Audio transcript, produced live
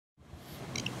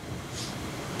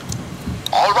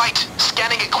Alright,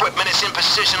 scanning equipment is in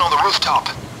position on the rooftop.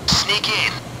 Sneak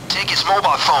in. Take his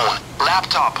mobile phone,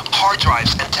 laptop, hard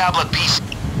drives, and tablet PC.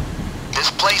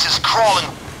 This place is crawling.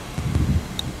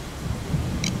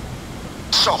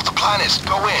 So, the plan is,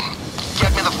 go in.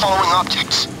 Get me the following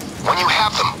objects. When you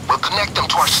have them, we'll connect them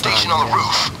to our station on the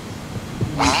roof.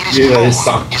 We need his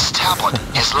phone, his tablet,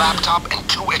 his laptop, and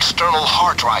 2 external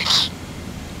hard drives.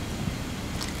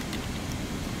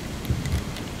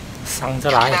 You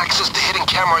can access the hidden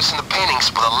cameras in the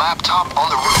paintings with a laptop on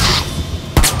the roof.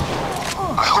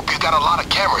 I hope you got a lot of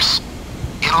cameras.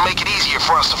 It'll make it easier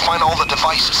for us to find all the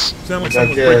devices. Sound like someone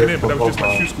was breaking in, but that was just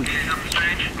my shoe squeaking.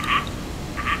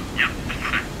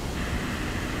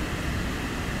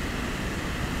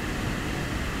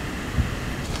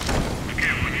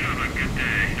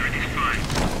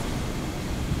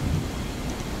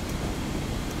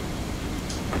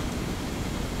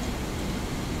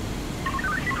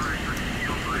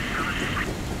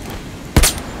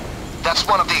 That's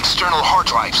one of the external hard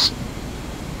drives.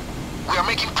 We are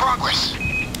making progress.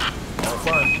 All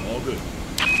fine, all good.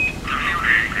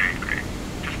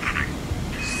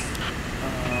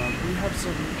 We have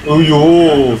some. 哎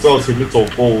呦，在我前面走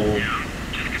过。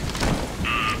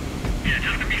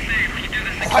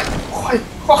快快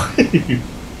快！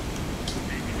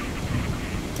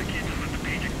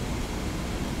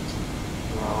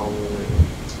哇喂，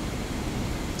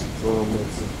这么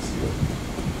刺激！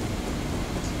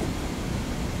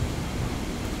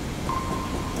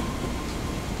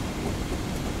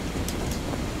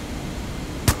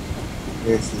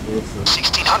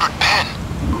 1600 pen.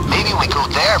 Maybe we go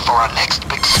there for our next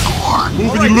big score.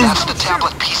 That's the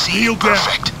tablet PC.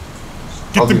 Perfect.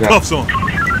 Get them cuffs on.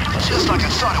 Just like I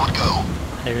thought it would go.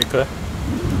 Here we go.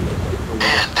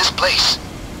 And this place.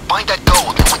 Find that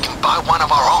gold and we can buy one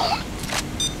of our own.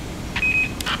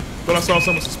 Thought I saw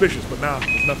something suspicious, but now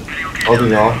there's nothing.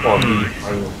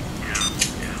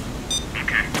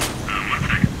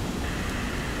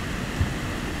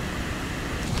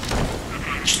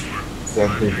在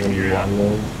这边玩了，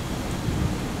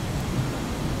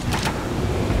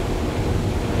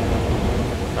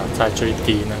在最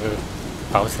低那个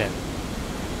保險，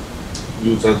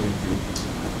要在最低，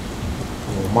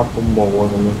我乜都冇啊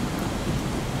咁樣。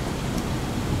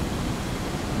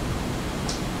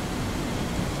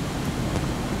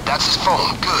That's his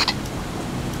phone. Good.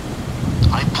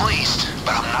 I'm pleased,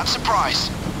 but I'm not surprised.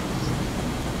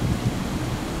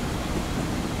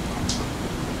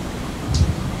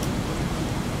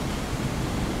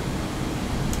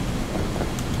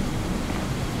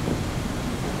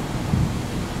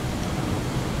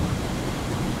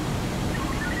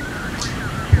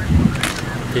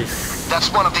 That's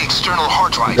one of the external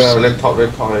hard drives. Yeah, let's talk.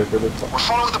 We're following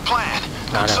the plan.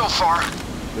 Not so far.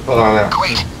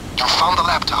 Great. You found the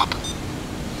laptop.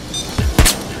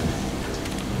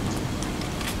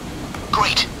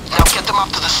 Great. Now get them up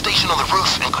to the station on the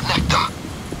roof and connect them.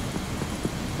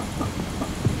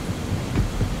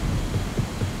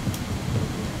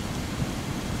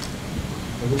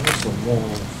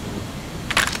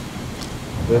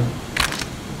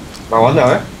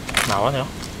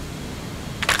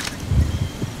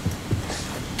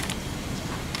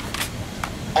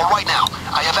 All right now,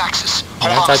 I have access.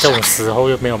 在这种时候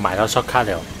又没有买到 shortcut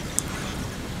了。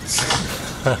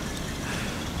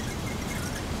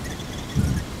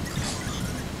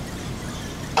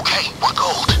Okay, we're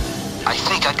gold. I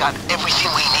think I got everything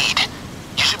we need.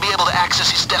 You should be able to access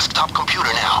his desktop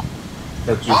computer now.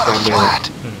 What a flat!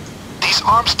 These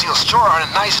arm steels sure are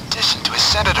a nice addition to his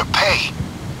senator pay.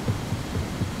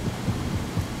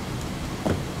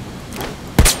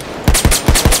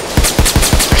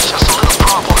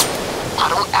 I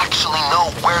don't actually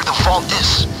know where the vault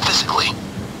is, physically.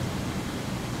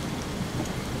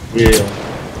 Yeah.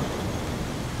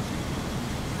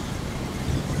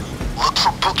 Look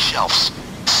for bookshelves.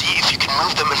 See if you can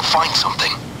move them and find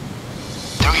something.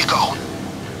 There you go.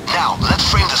 Now, let's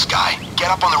frame this guy.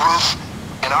 Get up on the roof,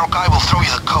 and our guy will throw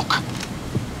you the coke.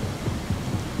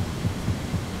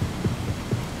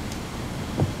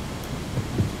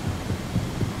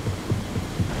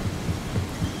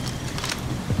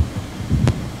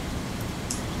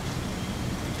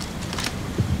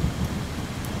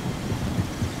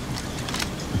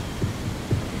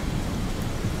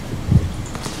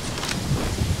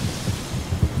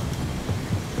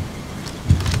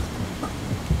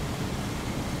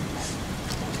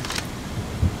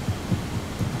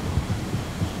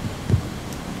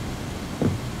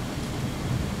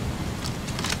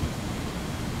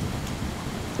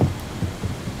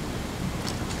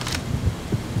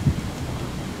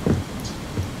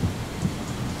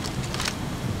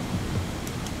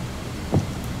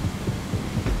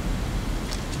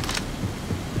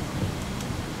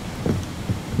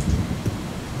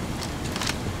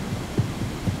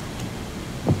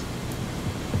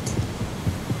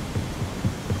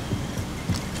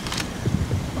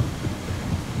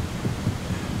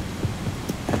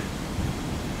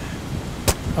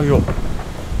 哎呦，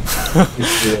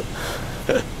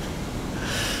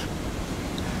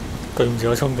對唔住，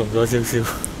我衝動咗少少。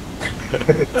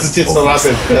直接从那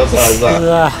边跳出来是吧？是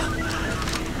啊，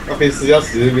那平时要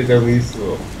死就变成迷死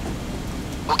哦。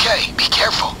Okay, be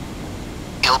careful.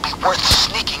 It'll be worth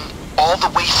sneaking all the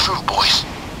way through, boys.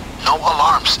 No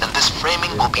alarms, and this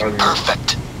framing will be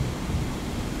perfect.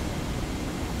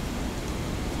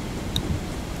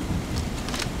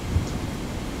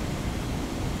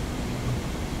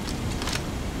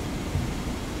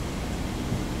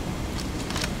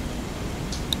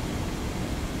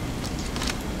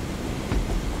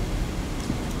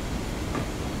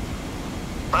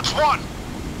 That's one.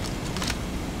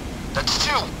 That's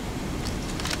two.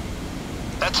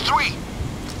 That's three.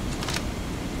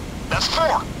 That's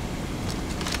four.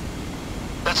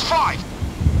 That's five.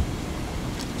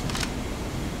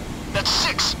 That's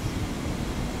six.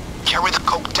 Carry the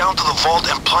coke down to the vault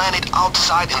and plant it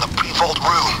outside in the pre-vault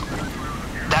room.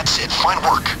 That's it. Fine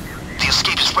work. The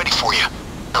escape is ready for you.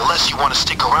 Unless you want to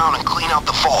stick around and clean out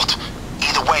the vault.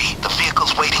 Either way, the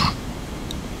vehicle's waiting.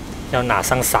 要拿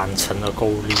上3层的购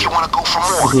物力。 If you want to go for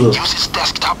more, use his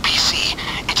desktop PC.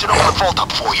 It should open the vault up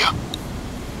for you.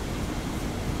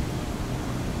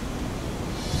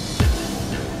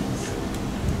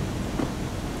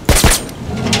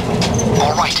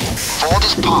 Alright, vault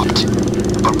is popped.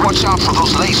 But watch out for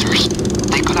those lasers.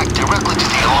 They connect directly to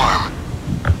the alarm.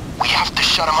 We have to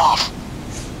shut them off.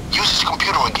 Use his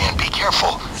computer again, be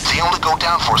careful. They only go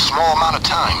down for a small amount of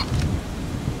time.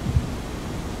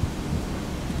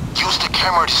 Use the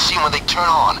camera to see when they turn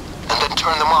on, and then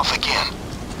turn them off again.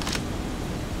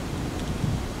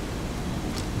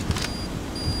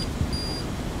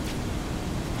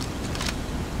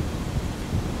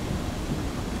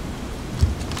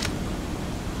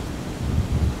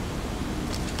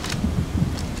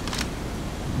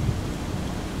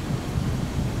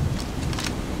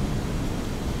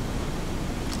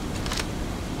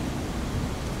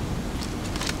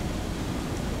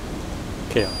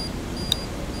 Okay.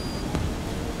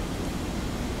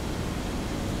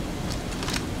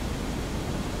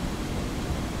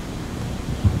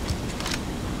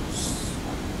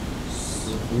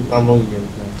 当中演的。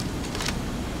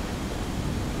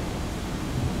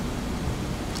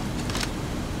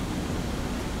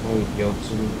哦，标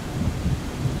志。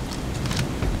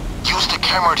Use the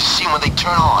camera to see when they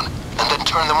turn on, and then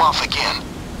turn them off again.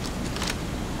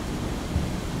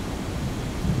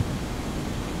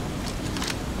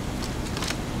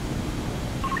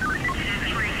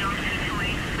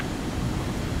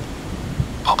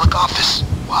 Public office?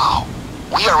 Wow.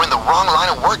 We are in the wrong line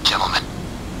of work, gentlemen.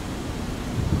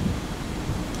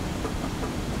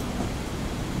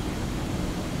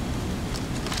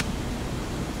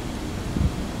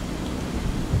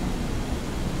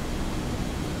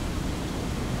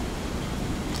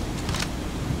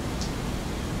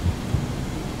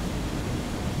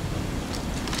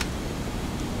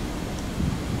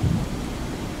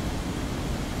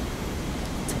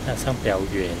这像表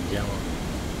演一样哦。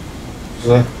是。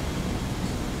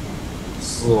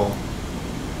是哦。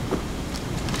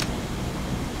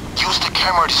Use the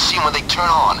camera to see when they turn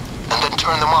on, and then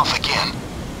turn them off again.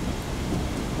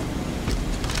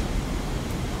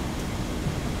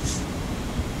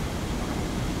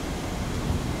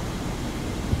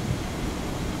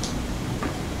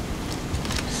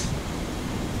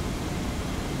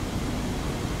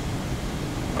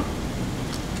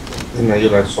 Thế này又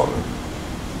来爽了。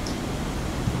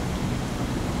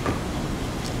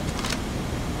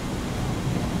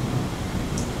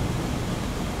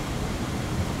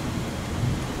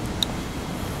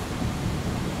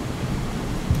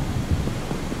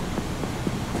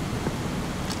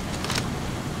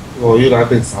我又来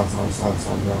被杀的。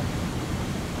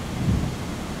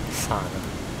杀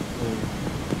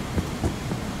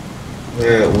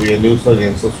的。五颜六色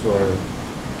颜色出来了。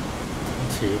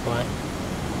奇怪。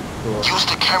 Use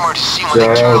the camera to see when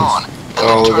they turn on, and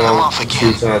then turn them off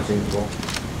again. 下进攻。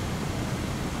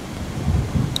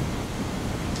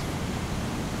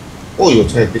哦哟，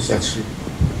差点跌下去。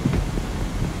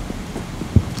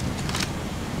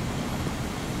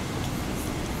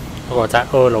如果在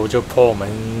2楼就破我们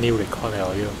new record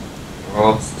了又。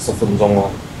哦，10分钟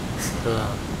哦。是啊。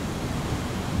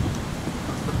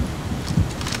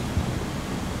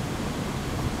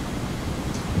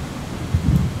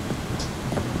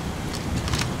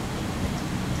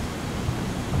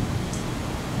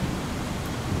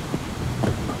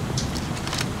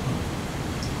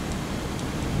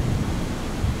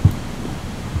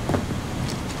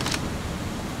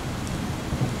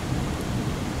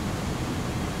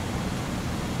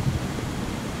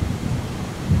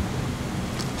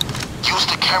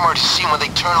camera to see when they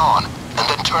turn on, and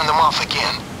then turn them off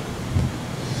again.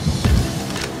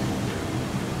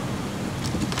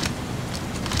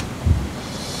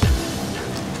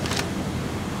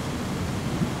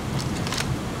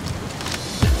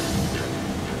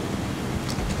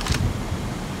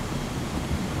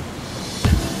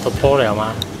 Tôi po 嚟係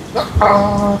嘛？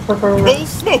 No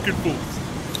smoking fools.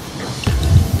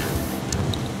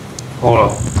 好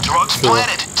啦， Drugs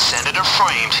planted, Senator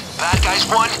framed. Bad guys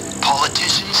 1,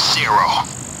 politicians 0.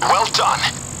 Well done.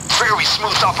 Very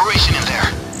smooth operation in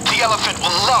there. The elephant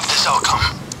will love this outcome.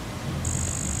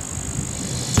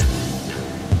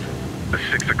 The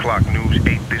 6 o'clock news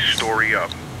ate this story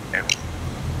up, and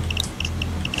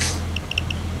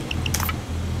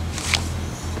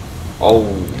哦，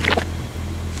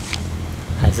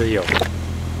還是有。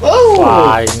哦，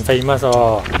哇，famous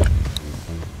哦。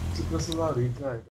这个是哪里在的？